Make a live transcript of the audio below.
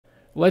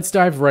Let's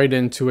dive right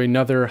into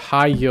another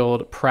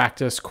high-yield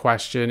practice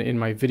question in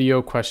my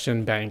video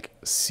question bank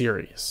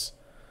series.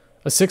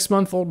 A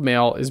 6-month-old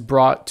male is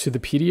brought to the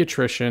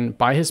pediatrician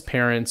by his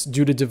parents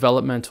due to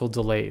developmental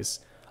delays.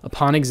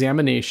 Upon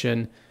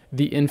examination,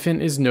 the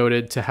infant is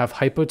noted to have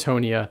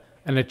hypotonia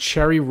and a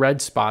cherry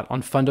red spot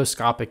on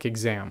fundoscopic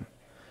exam.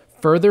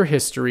 Further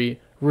history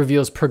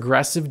reveals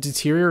progressive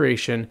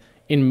deterioration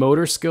in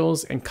motor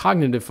skills and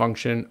cognitive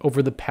function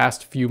over the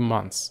past few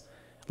months.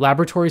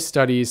 Laboratory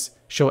studies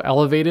show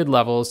elevated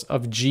levels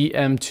of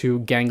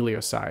GM2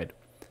 ganglioside.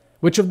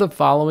 Which of the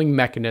following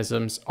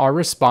mechanisms are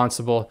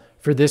responsible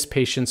for this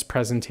patient's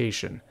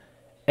presentation?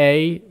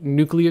 A.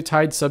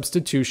 Nucleotide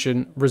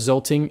substitution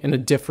resulting in a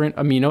different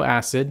amino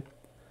acid.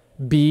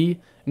 B.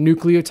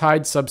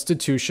 Nucleotide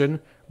substitution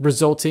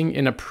resulting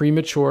in a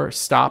premature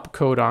stop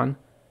codon.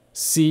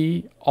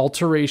 C.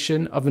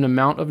 Alteration of an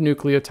amount of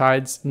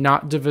nucleotides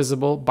not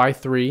divisible by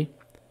 3.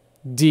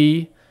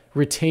 D.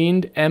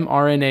 Retained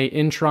mRNA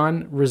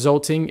intron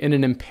resulting in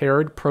an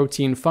impaired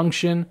protein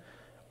function.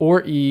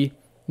 Or E.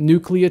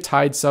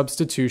 Nucleotide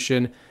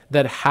substitution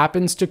that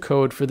happens to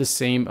code for the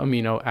same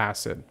amino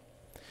acid.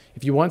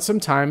 If you want some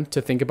time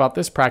to think about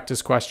this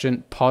practice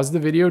question, pause the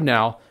video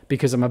now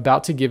because I'm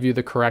about to give you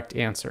the correct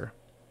answer.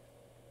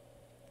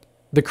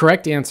 The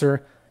correct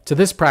answer to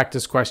this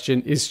practice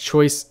question is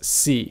choice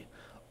C,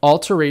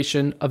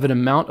 alteration of an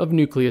amount of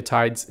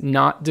nucleotides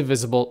not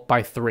divisible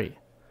by 3.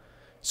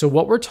 So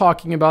what we're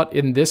talking about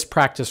in this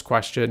practice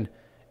question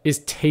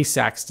is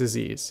Tay-Sachs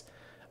disease.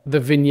 The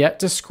vignette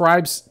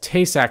describes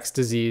Tay-Sachs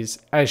disease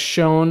as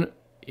shown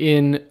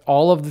in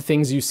all of the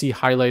things you see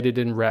highlighted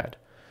in red.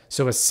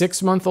 So a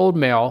 6-month-old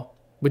male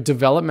with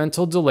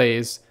developmental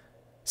delays,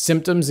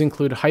 symptoms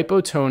include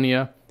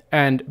hypotonia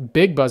and,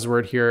 big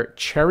buzzword here,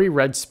 cherry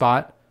red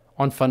spot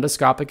on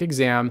fundoscopic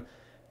exam.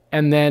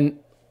 And then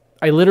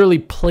I literally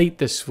plate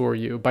this for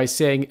you by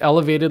saying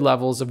elevated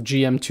levels of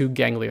GM2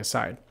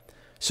 ganglioside.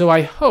 So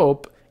I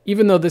hope,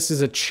 even though this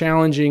is a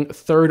challenging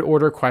third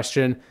order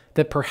question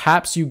that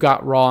perhaps you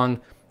got wrong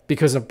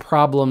because of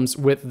problems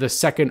with the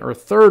second or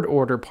third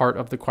order part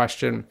of the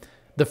question,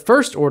 the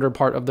first order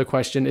part of the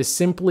question is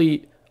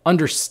simply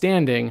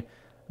understanding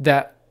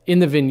that in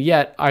the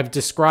vignette, I've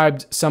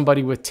described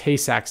somebody with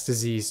Tay-Sachs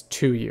disease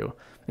to you.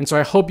 And so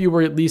I hope you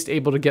were at least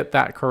able to get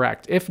that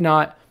correct. If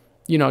not,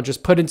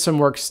 just put in some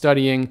work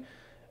studying,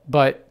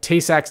 but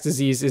Tay-Sachs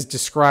disease is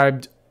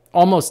described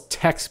almost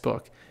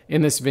textbook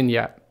in this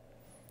vignette.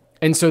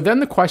 And so then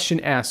the question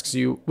asks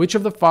you, which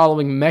of the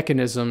following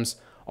mechanisms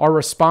are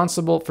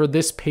responsible for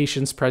this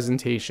patient's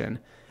presentation?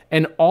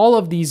 And all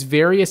of these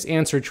various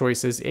answer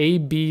choices, A,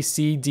 B,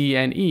 C, D,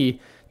 and E,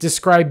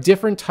 describe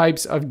different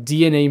types of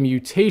DNA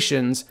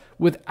mutations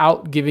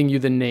without giving you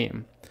the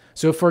name.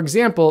 So for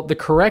example, the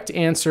correct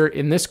answer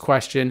in this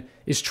question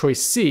is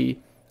choice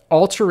C,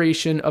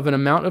 alteration of an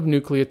amount of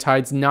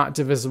nucleotides not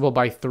divisible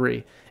by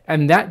 3.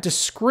 And that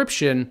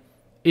description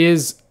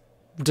is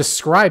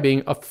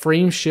describing a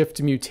frame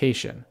shift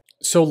mutation.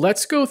 So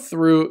let's go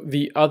through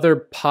the other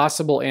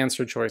possible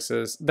answer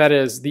choices, that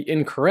is the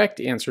incorrect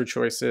answer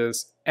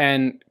choices,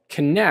 and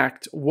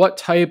connect what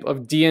type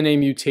of DNA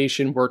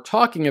mutation we're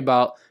talking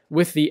about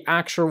with the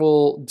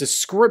actual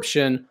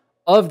description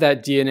of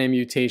that DNA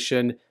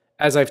mutation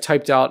as I've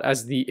typed out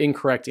as the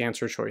incorrect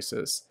answer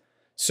choices.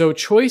 So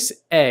choice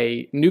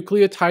A,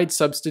 nucleotide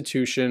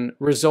substitution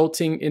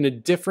resulting in a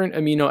different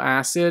amino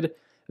acid,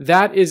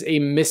 that is a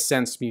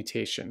missense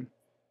mutation.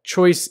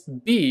 Choice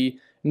B,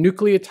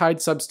 nucleotide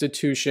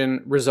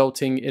substitution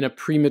resulting in a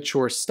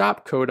premature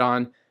stop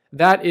codon,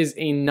 that is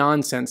a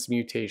nonsense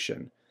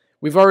mutation.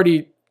 We've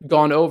already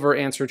gone over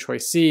answer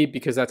choice C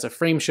because that's a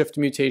frame shift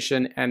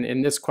mutation, and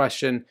in this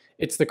question,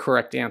 it's the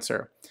correct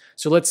answer.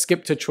 So let's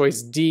skip to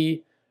choice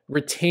D,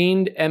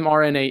 retained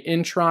mRNA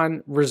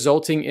intron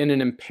resulting in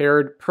an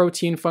impaired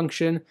protein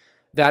function,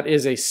 that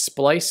is a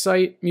splice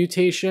site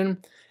mutation.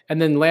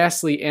 And then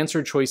lastly,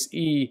 answer choice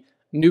E,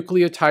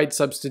 nucleotide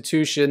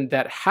substitution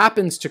that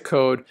happens to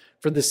code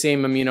for the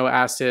same amino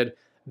acid,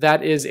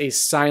 that is a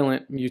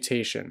silent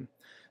mutation.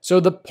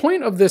 So the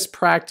point of this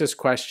practice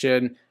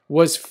question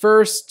was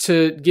first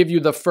to give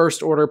you the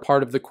first order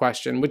part of the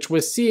question, which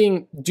was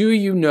seeing, do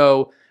you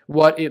know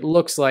what it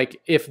looks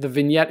like if the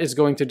vignette is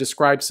going to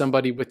describe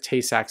somebody with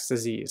Tay-Sachs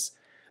disease?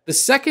 The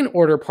second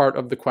order part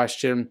of the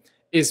question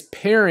is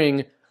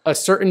pairing a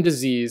certain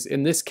disease,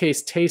 in this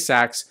case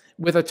Tay-Sachs,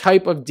 with a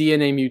type of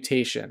DNA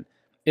mutation.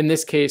 In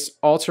this case,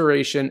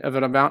 alteration of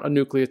an amount of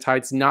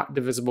nucleotides not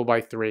divisible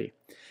by 3.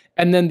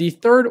 And then the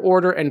third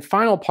order and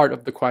final part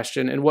of the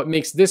question, and what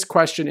makes this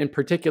question in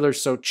particular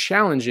so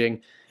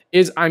challenging,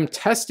 is I'm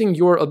testing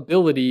your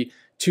ability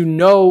to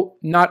know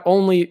not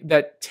only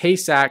that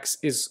Tay-Sachs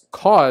is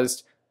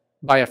caused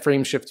by a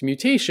frame shift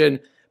mutation,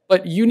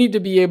 but you need to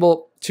be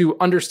able to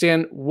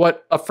understand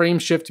what a frame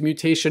shift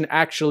mutation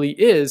actually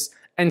is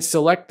and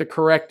select the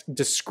correct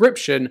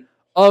description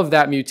of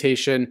that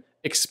mutation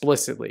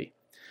explicitly.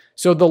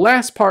 So the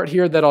last part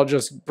here that I'll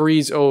just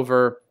breeze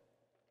over,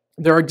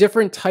 there are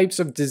different types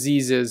of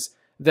diseases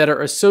that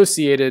are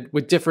associated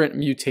with different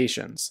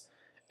mutations.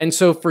 And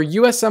so for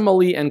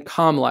USMLE and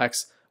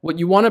COMLEX, what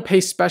you want to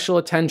pay special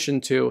attention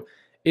to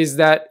is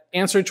that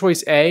answer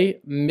choice A,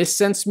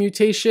 missense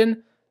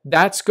mutation,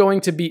 that's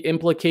going to be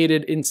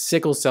implicated in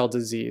sickle cell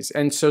disease.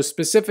 And so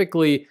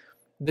specifically,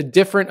 the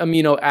different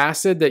amino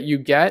acid that you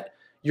get,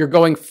 you're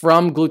going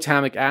from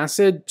glutamic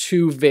acid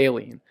to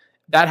valine.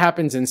 That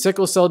happens in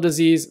sickle cell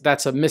disease.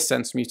 That's a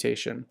missense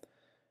mutation.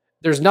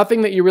 There's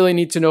nothing that you really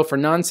need to know for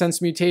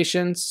nonsense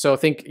mutations. So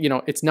think,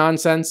 it's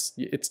nonsense.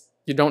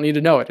 You don't need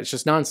to know it. It's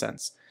just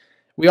nonsense.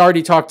 We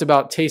already talked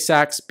about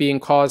Tay-Sachs being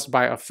caused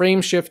by a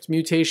frame shift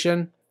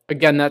mutation.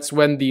 Again, that's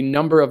when the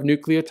number of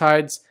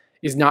nucleotides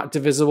is not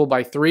divisible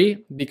by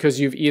 3 because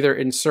you've either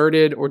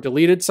inserted or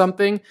deleted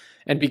something.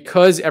 And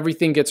because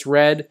everything gets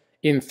read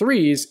in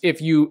 3s,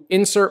 if you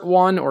insert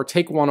one or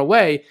take one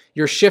away,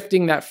 you're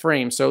shifting that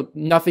frame, so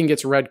nothing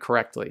gets read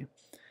correctly.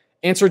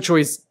 Answer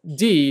choice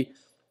D,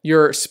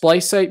 your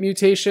splice site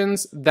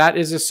mutations, that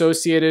is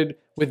associated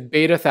with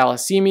beta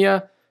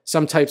thalassemia,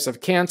 some types of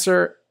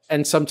cancer,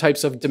 and some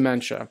types of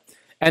dementia.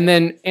 And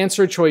then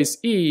answer choice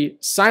E,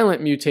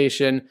 silent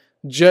mutation,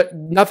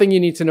 nothing you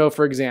need to know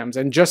for exams.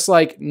 And just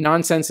like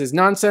nonsense is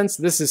nonsense,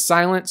 this is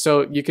silent,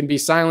 so you can be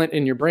silent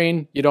in your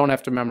brain. You don't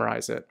have to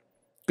memorize it.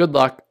 Good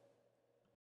luck.